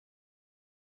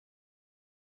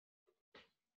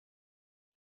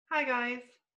Hi guys,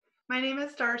 my name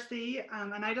is Darcy,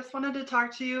 and I just wanted to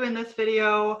talk to you in this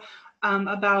video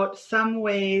about some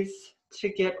ways to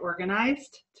get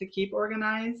organized, to keep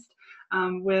organized,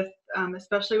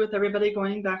 especially with everybody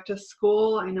going back to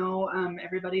school. I know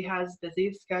everybody has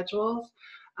busy schedules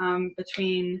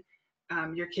between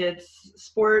your kids'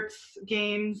 sports,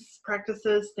 games,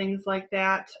 practices, things like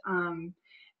that,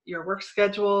 your work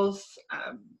schedules,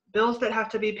 bills that have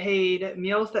to be paid,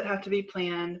 meals that have to be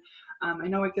planned. I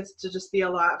know it gets to just be a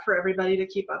lot for everybody to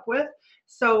keep up with.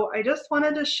 So I just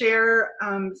wanted to share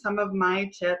some of my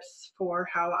tips for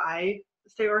how I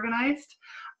stay organized.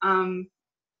 Um,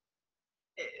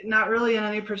 Not really in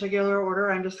any particular order.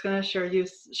 I'm just going to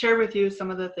share with you some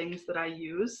of the things that I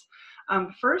use.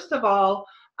 First of all,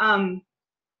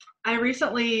 I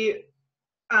recently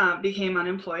became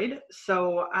unemployed.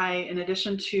 So in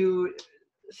addition to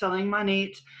selling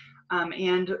Monat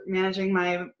and managing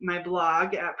my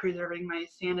blog at Preserving My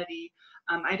Sanity,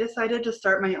 I decided to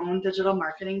start my own digital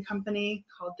marketing company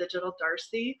called Digital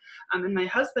Darcy. And my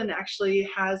husband actually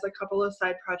has a couple of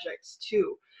side projects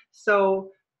too.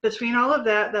 So between all of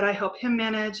that I help him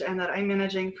manage and that I'm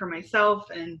managing for myself,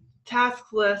 and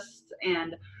task lists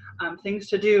and things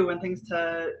to do and things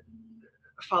to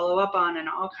follow up on and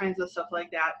all kinds of stuff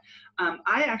like that.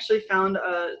 I actually found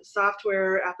a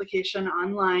software application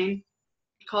online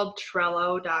called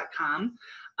Trello.com.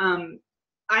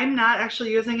 I'm not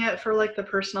actually using it for like the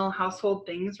personal household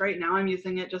things right now. I'm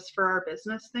using it just for our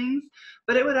business things,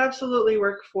 but it would absolutely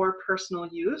work for personal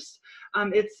use.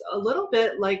 It's a little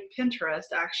bit like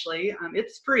Pinterest, actually.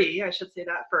 It's free. I should say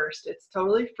that first. It's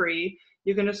totally free.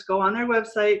 You can just go on their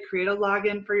website, create a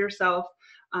login for yourself,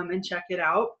 and check it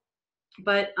out.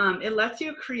 But it lets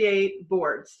you create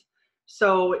boards.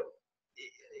 So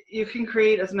you can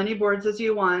create as many boards as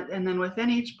you want, and then within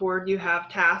each board you have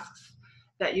tasks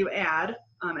that you add,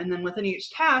 and then within each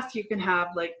task you can have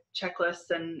like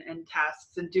checklists and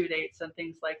tasks and due dates and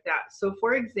things like that. So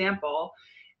for example,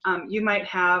 you might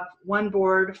have one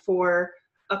board for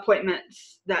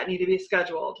appointments that need to be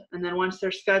scheduled, and then once they're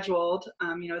scheduled,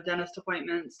 dentist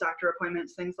appointments, doctor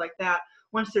appointments, things like that,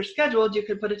 once they're scheduled you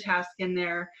could put a task in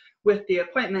there with the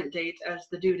appointment date as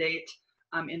the due date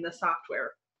in the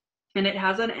software. And it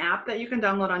has an app that you can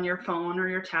download on your phone or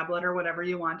your tablet or whatever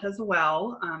you want as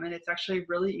well. And it's actually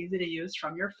really easy to use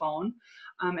from your phone.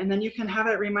 And then you can have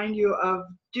it remind you of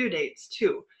due dates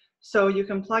too. So you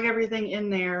can plug everything in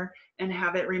there and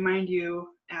have it remind you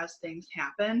as things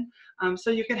happen.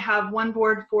 So you could have one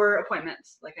board for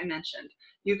appointments, like I mentioned.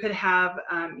 You could have,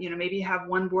 maybe have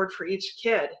one board for each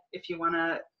kid if you want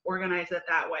to organize it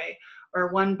that way, or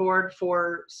one board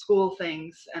for school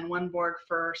things and one board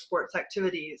for sports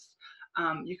activities.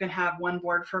 You can have one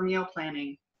board for meal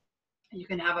planning. You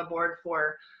can have a board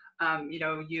for,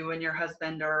 you and your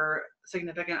husband or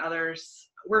significant others'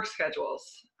 work schedules.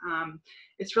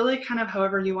 It's really kind of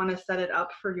however you want to set it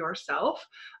up for yourself.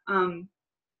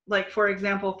 Like for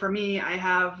example, for me, I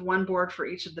have one board for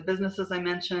each of the businesses I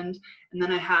mentioned, and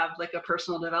then I have like a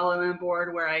personal development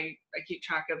board where I keep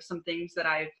track of some things that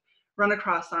I've run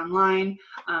across online.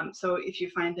 So if you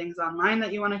find things online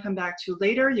that you want to come back to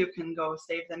later, you can go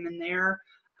save them in there.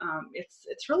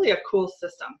 It's really a cool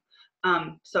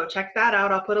system. So check that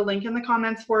out. I'll put a link in the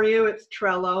comments for you. It's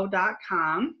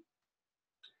Trello.com.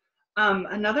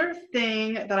 Another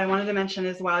thing that I wanted to mention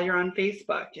is while you're on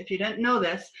Facebook, if you didn't know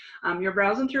this, you're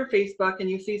browsing through Facebook and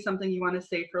you see something you want to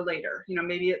save for later.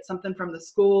 Maybe it's something from the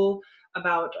school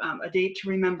about a date to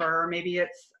remember, or maybe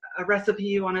it's a recipe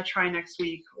you want to try next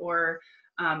week, or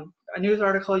a news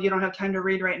article you don't have time to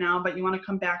read right now but you want to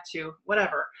come back to,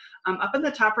 whatever. Up in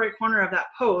the top right corner of that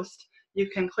post, you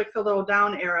can click the little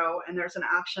down arrow and there's an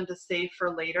option to save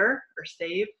for later, or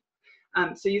save.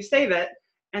 So you save it,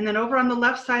 and then over on the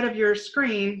left side of your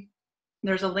screen,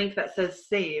 there's a link that says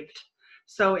saved.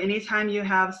 So anytime you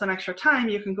have some extra time,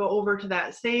 you can go over to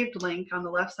that saved link on the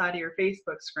left side of your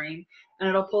Facebook screen, and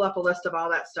it'll pull up a list of all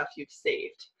that stuff you've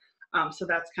saved. So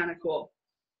that's kind of cool.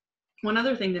 One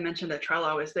other thing to mention at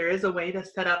Trello is there is a way to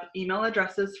set up email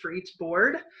addresses for each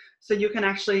board. So you can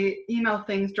actually email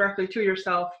things directly to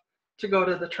yourself to go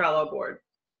to the Trello board.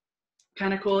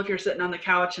 Kind of cool if you're sitting on the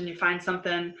couch and you find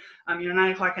something,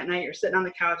 9 o'clock at night, you're sitting on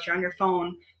the couch, you're on your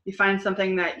phone, you find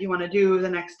something that you want to do the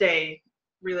next day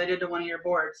related to one of your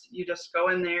boards. You just go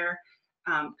in there,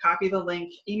 copy the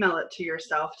link, email it to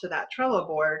yourself to that Trello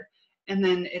board, and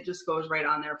then it just goes right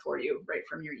on there for you, right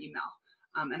from your email.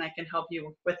 And I can help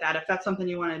you with that. If that's something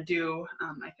you want to do,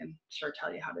 I can sure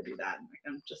tell you how to do that. You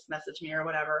can just message me or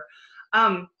whatever.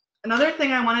 Another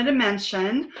thing I wanted to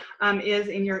mention is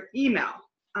in your email.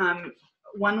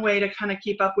 One way to kind of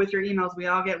keep up with your emails, we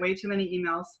all get way too many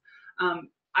emails.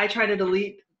 I try to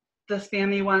delete the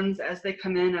spammy ones as they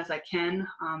come in as I can,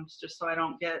 just so I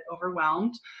don't get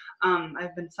overwhelmed.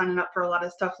 I've been signing up for a lot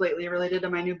of stuff lately related to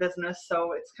my new business,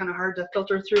 so it's kind of hard to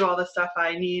filter through all the stuff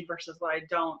I need versus what I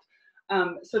don't.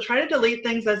 So try to delete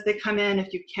things as they come in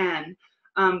if you can.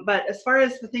 But as far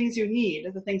as the things you need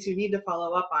to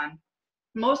follow up on,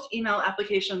 most email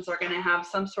applications are going to have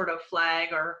some sort of flag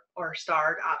or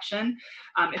starred option.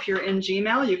 If you're in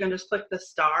Gmail, you can just click the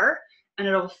star, and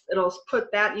it'll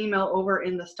put that email over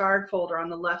in the starred folder on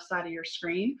the left side of your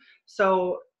screen,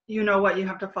 so you know what you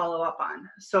have to follow up on.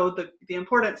 So the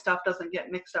important stuff doesn't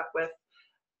get mixed up with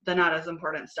the not as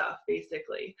important stuff,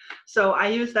 basically. So I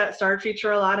use that starred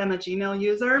feature a lot. I'm a Gmail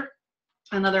user.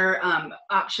 Another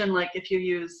option, like if you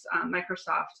use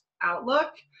Microsoft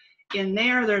Outlook, in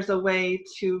there's a way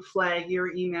to flag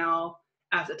your email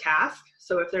as a task.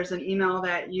 So if there's an email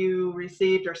that you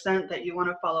received or sent that you want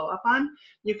to follow up on,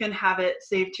 you can have it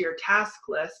saved to your task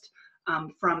list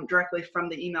directly from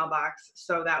the email box.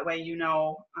 So that way you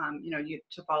know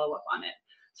to follow up on it.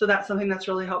 So that's something that's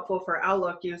really helpful for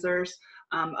Outlook users.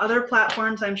 Other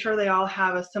platforms, I'm sure they all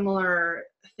have a similar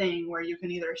thing where you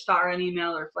can either star an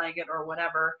email or flag it or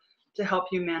whatever to help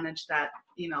you manage that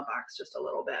email box just a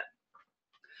little bit.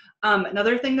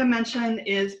 Another thing to mention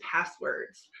is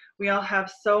passwords. We all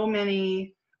have so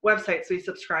many websites we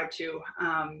subscribe to,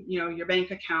 your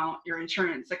bank account, your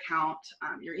insurance account,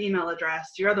 your email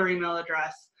address, your other email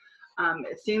address.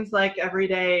 It seems like every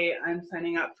day I'm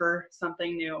signing up for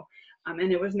something new.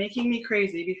 And it was making me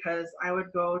crazy because I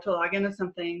would go to log into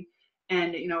something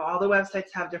and, all the websites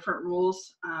have different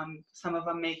rules. Some of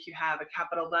them make you have a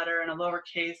capital letter and a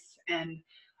lowercase and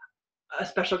a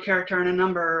special character and a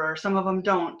number, or some of them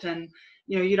don't. And,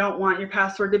 you don't want your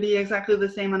password to be exactly the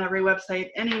same on every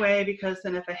website anyway, because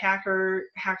then if a hacker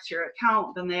hacks your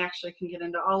account, then they actually can get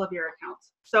into all of your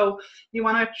accounts. So you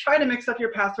want to try to mix up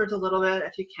your passwords a little bit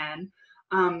if you can.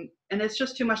 And it's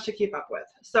just too much to keep up with.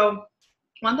 So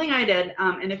one thing I did,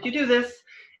 and if you do this,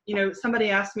 somebody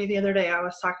asked me the other day, I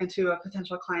was talking to a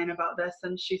potential client about this,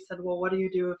 and she said, well, what do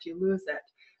you do if you lose it?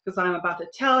 Because what I'm about to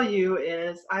tell you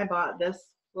is I bought this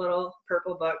little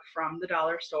purple book from the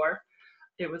dollar store.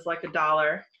 It was like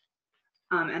 $1.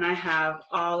 And I have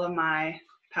all of my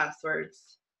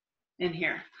passwords in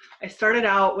here. I started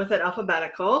out with it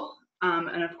alphabetical,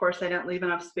 and of course I didn't leave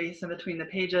enough space in between the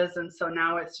pages, and so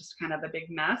now it's just kind of a big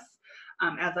mess.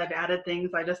 As I've added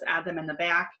things, I just add them in the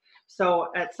back. So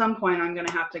at some point I'm going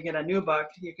to have to get a new book.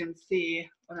 You can see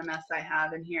what a mess I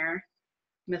have in here,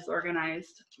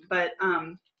 misorganized. But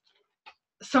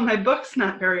so my book's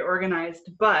not very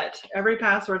organized, but every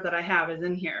password that I have is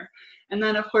in here. And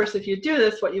then of course, if you do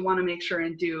this, what you want to make sure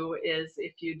and do is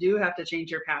if you do have to change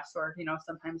your password,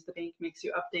 sometimes the bank makes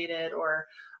you update it, or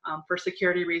for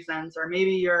security reasons, or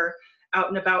maybe you're out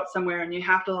and about somewhere and you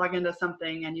have to log into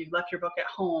something and you've left your book at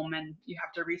home and you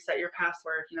have to reset your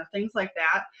password, things like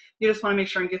that. You just want to make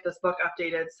sure and get this book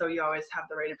updated so you always have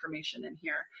the right information in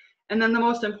here. And then the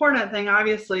most important thing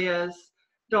obviously is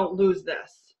don't lose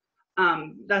this.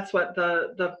 That's what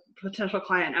the potential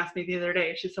client asked me the other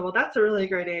day. She said, well, that's a really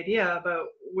great idea, but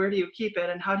where do you keep it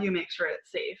and how do you make sure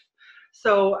it's safe?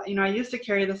 So, I used to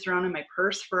carry this around in my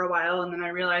purse for a while, and then I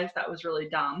realized that was really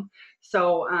dumb.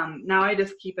 So now I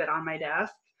just keep it on my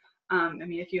desk.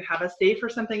 If you have a safe or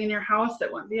something in your house,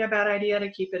 it wouldn't be a bad idea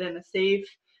to keep it in a safe,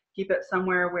 keep it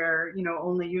somewhere where,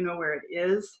 only you know where it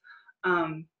is,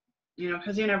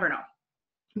 because you never know.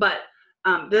 But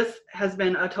this has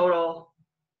been a total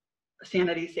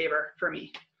sanity saver for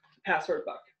me, password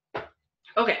book.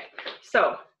 Okay,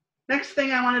 so next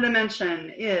thing I wanted to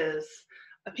mention is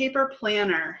a paper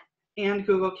planner and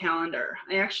Google Calendar.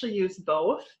 I actually use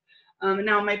both.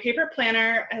 Now my paper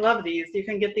planner, I love these. You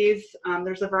can get these,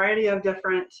 there's a variety of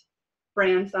different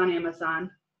brands on Amazon.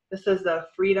 This is the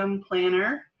Freedom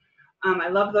Planner. I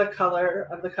love the color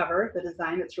of the cover, the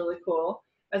design, it's really cool.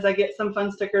 As I get some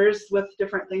fun stickers with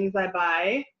different things I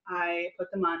buy, I put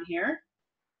them on here.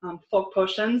 Folk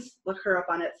Potions, look her up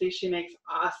on Etsy. She makes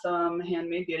awesome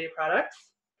handmade beauty products.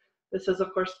 This is,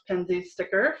 of course, Penzeys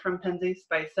sticker from Penzeys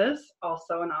Spices,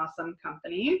 also an awesome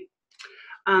company.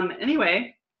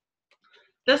 Anyway,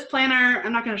 this planner,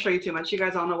 I'm not going to show you too much. You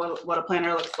guys all know what a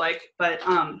planner looks like, but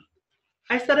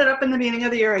I set it up in the beginning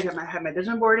of the year. I have my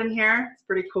vision board in here. It's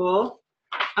pretty cool.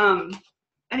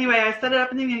 Anyway, I set it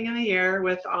up in the beginning of the year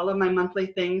with all of my monthly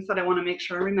things that I want to make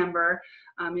sure I remember.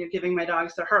 Giving my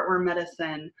dogs their heartworm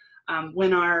medicine,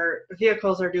 when our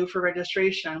vehicles are due for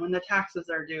registration, when the taxes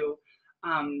are due,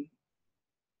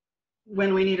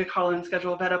 when we need to call and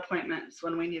schedule vet appointments,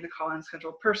 when we need to call and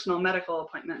schedule personal medical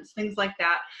appointments, things like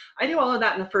that. I do all of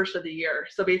that in the first of the year.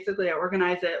 So basically I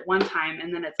organize it one time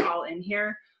and then it's all in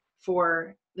here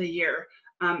for the year.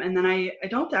 And then I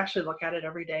don't actually look at it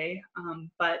every day,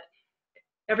 but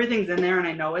everything's in there and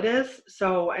I know it is.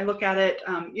 So I look at it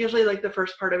usually like the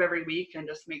first part of every week and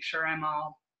just make sure I'm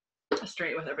all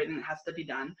straight with everything that has to be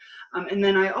done. And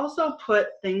then I also put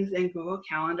things in Google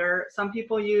Calendar. Some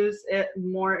people use it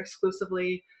more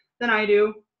exclusively than I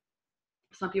do.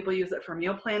 Some people use it for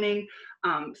meal planning.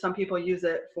 Some people use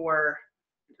it for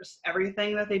just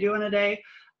everything that they do in a day.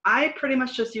 I pretty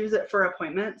much just use it for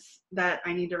appointments that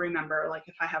I need to remember, like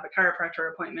if I have a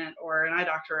chiropractor appointment or an eye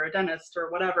doctor or a dentist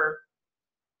or whatever,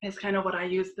 is kind of what I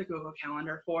use the Google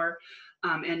Calendar for.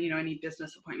 And, you know, any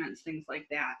business appointments, things like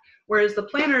that. Whereas the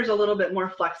planner is a little bit more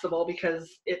flexible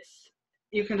because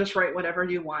you can just write whatever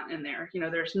you want in there. You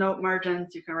know, there's note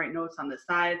margins. You can write notes on the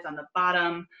sides, on the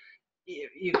bottom.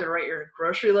 You can write your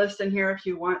grocery list in here if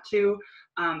you want to.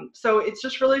 So it's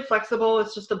just really flexible.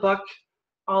 It's just a book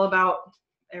all about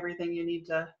everything you need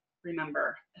to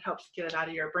remember. It helps get it out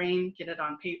of your brain, get it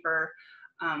on paper.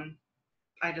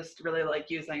 I just really like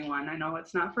using one. I know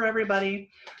it's not for everybody.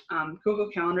 Google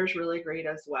Calendar is really great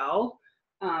as well.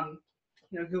 You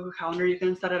know, Google Calendar, you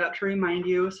can set it up to remind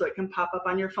you so it can pop up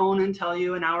on your phone and tell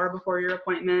you an hour before your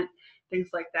appointment. Things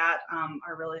like that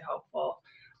are really helpful.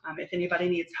 If anybody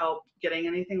needs help getting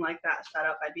anything like that set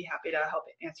up, I'd be happy to help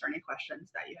answer any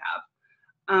questions that you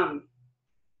have.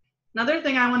 Another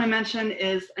thing I want to mention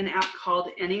is an app called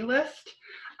AnyList.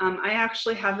 I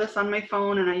actually have this on my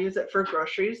phone and I use it for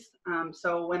groceries.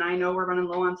 So when I know we're running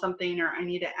low on something or I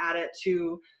need to add it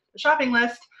to the shopping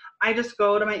list, I just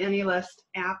go to my AnyList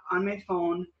app on my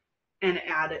phone and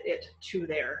add it to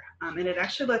there. And it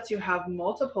actually lets you have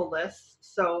multiple lists.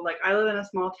 So like I live in a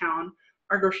small town,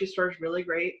 our grocery store is really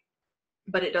great,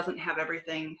 but it doesn't have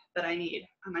everything that I need.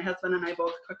 My husband and I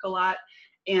both cook a lot.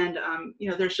 And you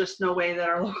know, there's just no way that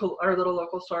our little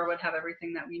local store would have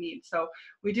everything that we need. So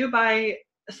we do buy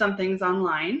some things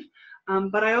online,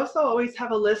 but I also always have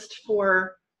a list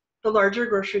for the larger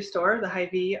grocery store, the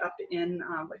Hy-Vee up in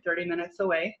like 30 minutes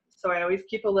away. So I always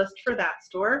keep a list for that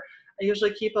store. I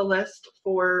usually keep a list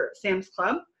for Sam's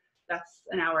Club. That's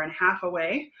an hour and a half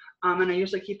away. And I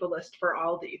usually keep a list for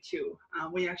Aldi too.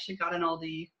 We actually got an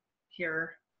Aldi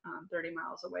here 30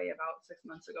 miles away about 6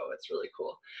 months ago. It's really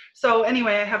cool. So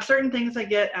anyway, I have certain things I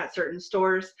get at certain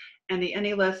stores, and the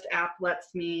AnyList app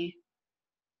lets me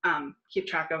keep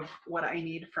track of what I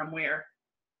need from where.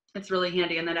 It's really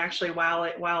handy. And then actually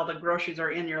while the groceries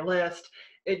are in your list,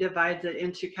 it divides it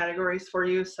into categories for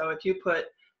you. So if you put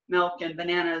milk and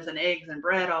bananas and eggs and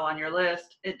bread all on your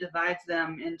list, it divides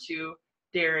them into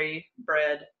dairy,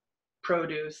 bread,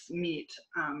 produce, meat,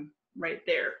 right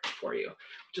there for you,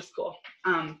 which is cool.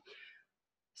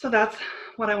 So that's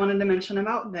what I wanted to mention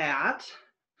about that.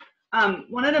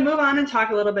 Wanted to move on and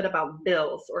talk a little bit about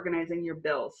bills, organizing your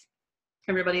bills.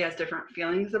 Everybody has different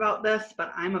feelings about this,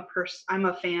 but I'm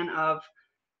a fan of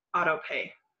auto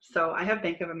pay. So I have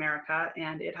Bank of America,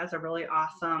 and it has a really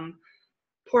awesome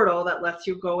portal that lets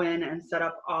you go in and set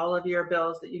up all of your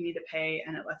bills that you need to pay,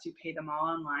 and it lets you pay them all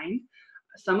online.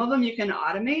 Some of them you can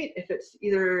automate if it's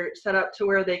either set up to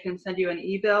where they can send you an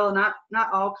e-bill. Not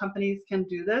all companies can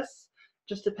do this,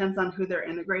 just depends on who they're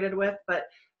integrated with, but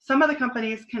some of the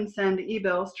companies can send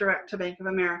e-bills direct to Bank of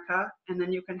America, and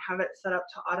then you can have it set up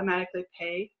to automatically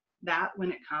pay that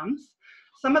when it comes.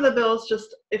 Some of the bills,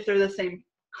 just if they're the same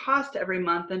cost every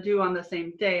month and due on the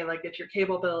same day, like if your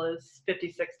cable bill is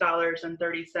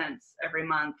 $56.30 every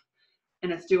month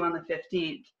and it's due on the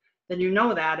 15th, then you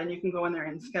know that and you can go in there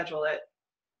and schedule it.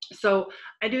 So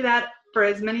I do that for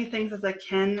as many things as I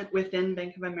can within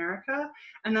Bank of America.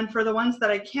 And then for the ones that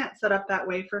I can't set up that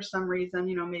way for some reason,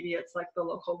 you know, maybe it's like the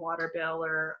local water bill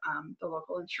or the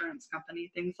local insurance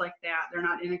company, things like that. They're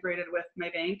not integrated with my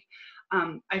bank.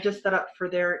 I just set up for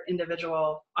their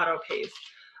individual auto pays.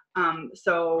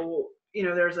 So, you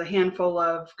know, there's a handful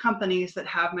of companies that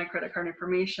have my credit card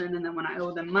information, and then when I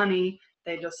owe them money,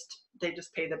 they just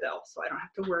pay the bill, so I don't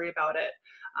have to worry about it.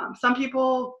 Some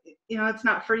people, you know, it's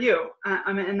not for you,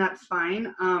 and that's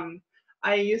fine.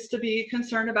 I used to be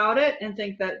concerned about it and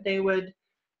think that they would,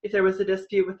 if there was a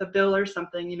dispute with a bill or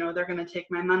something, you know, they're going to take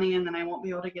my money and then I won't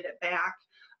be able to get it back.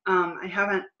 I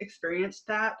haven't experienced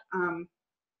that.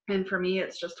 And for me,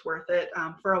 it's just worth it.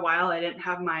 For a while, I didn't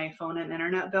have my phone and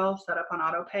internet bill set up on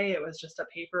auto pay. It was just a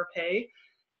paper pay.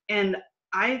 And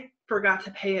I forgot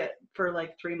to pay it for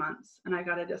like 3 months and I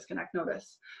got a disconnect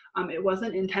notice. It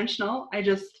wasn't intentional. I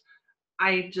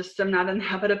just am not in the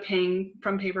habit of paying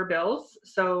from paper bills.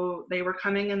 So they were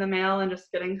coming in the mail and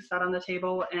just getting set on the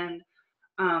table. And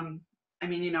I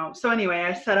mean, so anyway,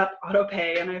 I set up auto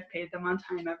pay and I've paid them on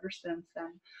time ever since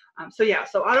then. So yeah,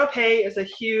 so auto pay is a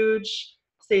huge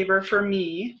saver for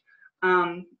me.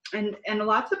 And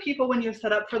lots of people, when you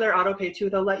set up for their auto pay too,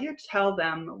 they'll let you tell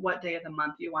them what day of the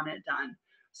month you want it done.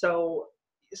 So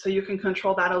you can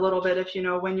control that a little bit if you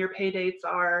know when your pay dates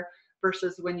are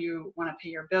versus when you want to pay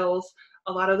your bills.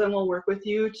 A lot of them will work with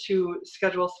you to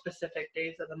schedule specific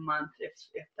days of the month if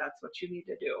that's what you need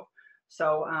to do.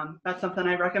 So that's something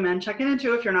I recommend checking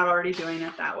into if you're not already doing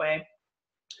it that way.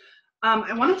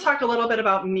 I want to talk a little bit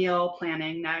about meal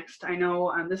planning next. I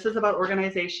know this is about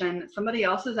organization. Somebody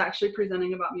else is actually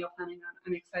presenting about meal planning.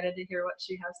 I'm excited to hear what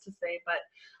she has to say, but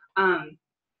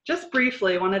just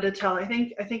briefly wanted to tell, I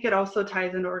think it also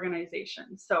ties into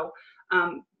organization. So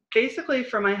basically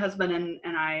for my husband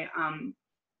and I,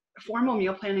 formal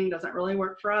meal planning doesn't really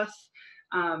work for us.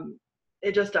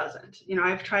 It just doesn't.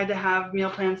 I've tried to have meal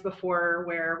plans before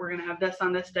where we're going to have this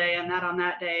on this day and that on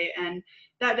that day, and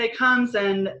that day comes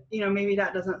and maybe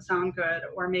that doesn't sound good,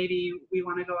 or maybe we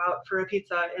want to go out for a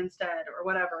pizza instead or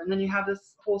whatever, and then you have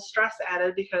this whole stress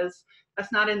added because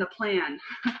that's not in the plan.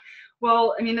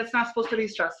 Well, I mean, it's not supposed to be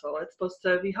stressful, it's supposed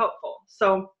to be helpful.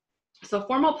 So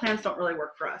formal plans don't really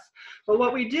work for us. But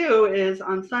what we do is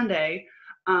on Sunday,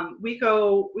 we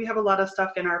have a lot of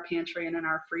stuff in our pantry and in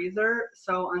our freezer.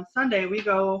 So on Sunday we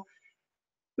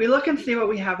look and see what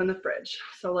we have in the fridge.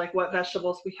 So like what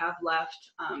vegetables we have left,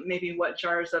 maybe what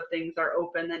jars of things are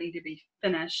open that need to be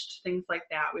finished, things like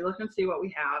that. We look and see what we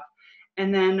have.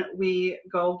 And then we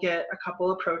go get a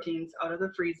couple of proteins out of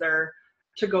the freezer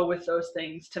to go with those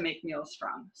things to make meals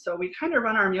from. So we kind of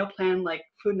run our meal plan like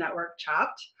Food Network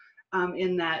Chopped,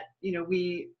 in that,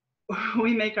 we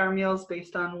make our meals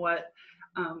based on what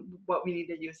we need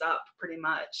to use up pretty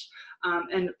much.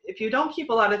 And if you don't keep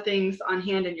a lot of things on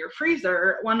hand in your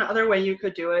freezer, one other way you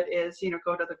could do it is,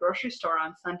 go to the grocery store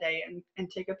on Sunday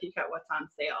and take a peek at what's on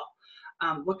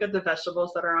sale. Look at the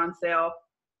vegetables that are on sale,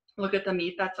 look at the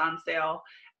meat that's on sale,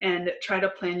 and try to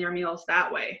plan your meals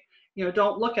that way.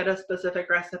 Don't look at a specific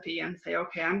recipe and say,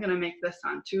 okay, I'm going to make this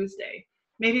on Tuesday.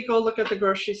 Maybe go look at the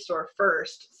grocery store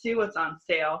first, see what's on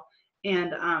sale,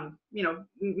 and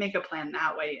make a plan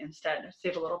that way instead.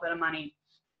 Save a little bit of money.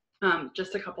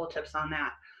 Just a couple of tips on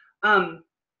that.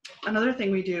 Another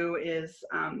thing we do is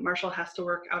Marshall has to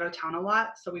work out of town a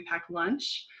lot, so we pack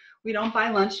lunch. We don't buy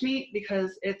lunch meat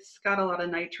because it's got a lot of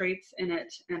nitrates in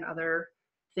it and other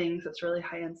things. It's really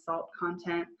high in salt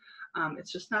content.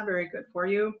 It's just not very good for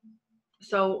you.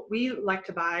 So we like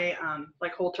to buy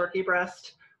like whole turkey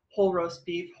breast, whole roast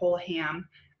beef, whole ham,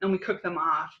 and we cook them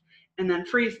off and then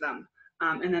freeze them.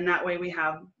 And then that way we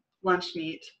have lunch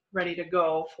meat ready to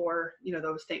go for,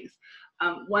 those things.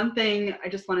 One thing I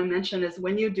just want to mention is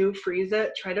when you do freeze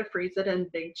it, try to freeze it in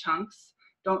big chunks.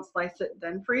 Don't slice it,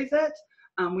 then freeze it.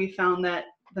 We found that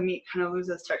the meat kind of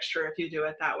loses texture if you do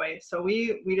it that way. So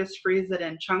we just freeze it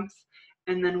in chunks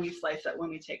and then we slice it when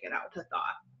we take it out to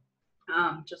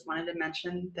thaw. Just wanted to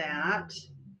mention that.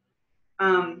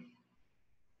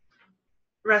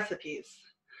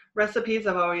 Recipes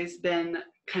have always been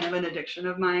kind of an addiction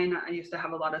of mine. I used to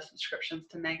have a lot of subscriptions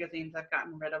to magazines. I've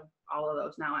gotten rid of all of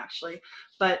those now, actually.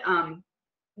 But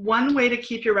one way to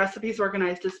keep your recipes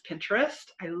organized is Pinterest.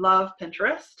 I love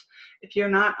Pinterest. If you're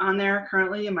not on there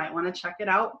currently, you might want to check it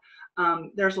out.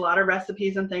 There's a lot of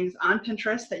recipes and things on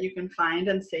Pinterest that you can find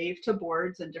and save to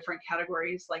boards and different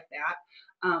categories like that.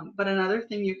 But another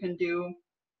thing you can do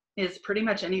is pretty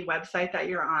much any website that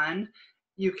you're on,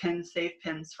 you can save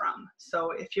pins from.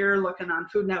 So if you're looking on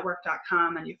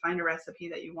foodnetwork.com and you find a recipe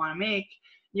that you want to make,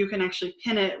 you can actually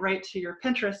pin it right to your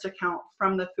Pinterest account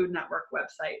from the Food Network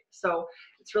website. So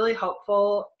it's really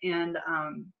helpful and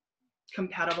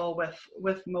compatible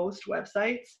with most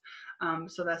websites.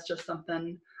 So that's just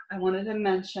something I wanted to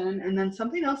mention. And then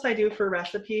something else I do for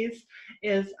recipes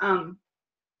is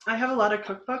I have a lot of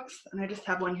cookbooks, and I just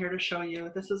have one here to show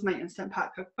you. This is my Instant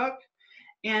Pot cookbook.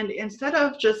 And instead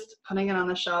of just putting it on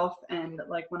the shelf and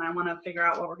like when I want to figure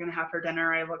out what we're going to have for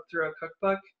dinner, I look through a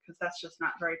cookbook because that's just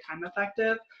not very time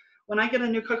effective. When I get a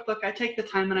new cookbook, I take the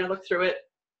time and I look through it.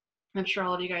 I'm sure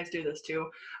all of you guys do this too.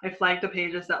 I flag the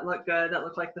pages that look good, that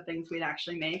look like the things we'd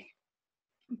actually make.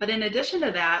 But in addition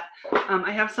to that,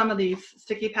 I have some of these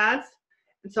sticky pads.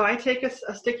 And so I take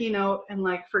a sticky note, and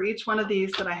like for each one of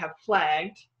these that I have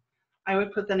flagged, I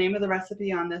would put the name of the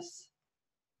recipe on this.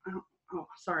 Oh,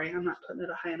 sorry, I'm not putting it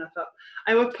high enough up.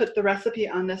 I would put the recipe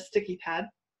on this sticky pad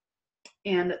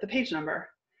and the page number.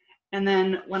 And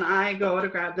then when I go to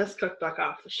grab this cookbook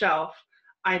off the shelf,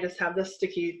 I just have this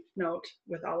sticky note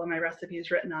with all of my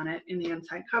recipes written on it in the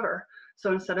inside cover.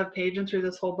 So instead of paging through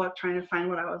this whole book trying to find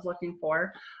what I was looking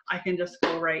for, I can just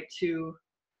go right to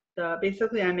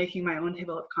basically I'm making my own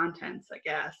table of contents, I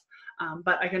guess.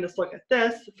 But I can just look at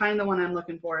this, find the one I'm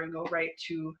looking for, and go right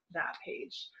to that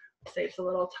page. Saves a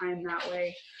little time that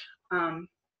way.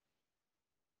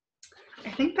 I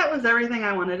think that was everything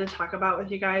I wanted to talk about with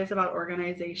you guys about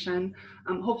organization.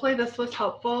 Hopefully this was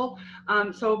helpful.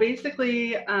 So basically,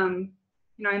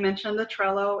 you know, I mentioned the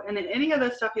Trello, and any of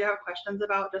this stuff you have questions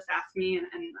about, just ask me. And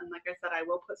like I said, I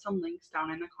will put some links down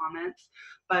in the comments.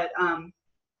 But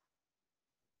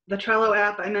the Trello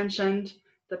app I mentioned,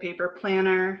 the paper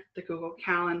planner, the Google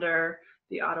Calendar,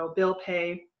 the auto bill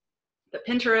pay, the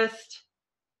Pinterest,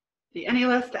 the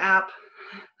AnyList app.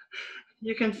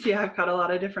 You can see I've got a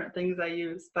lot of different things I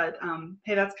use, but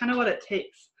hey, that's kind of what it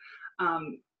takes.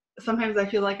 Sometimes I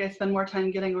feel like I spend more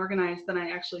time getting organized than I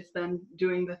actually spend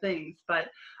doing the things, but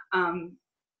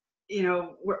you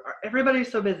know,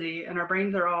 everybody's so busy and our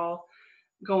brains are all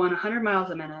going 100 miles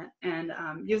a minute, and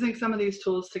using some of these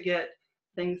tools to get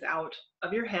things out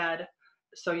of your head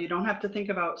so you don't have to think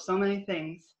about so many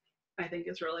things, I think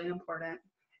is really important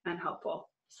and helpful.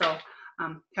 So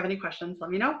have any questions, let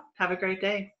me know. Have a great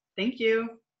day. Thank you.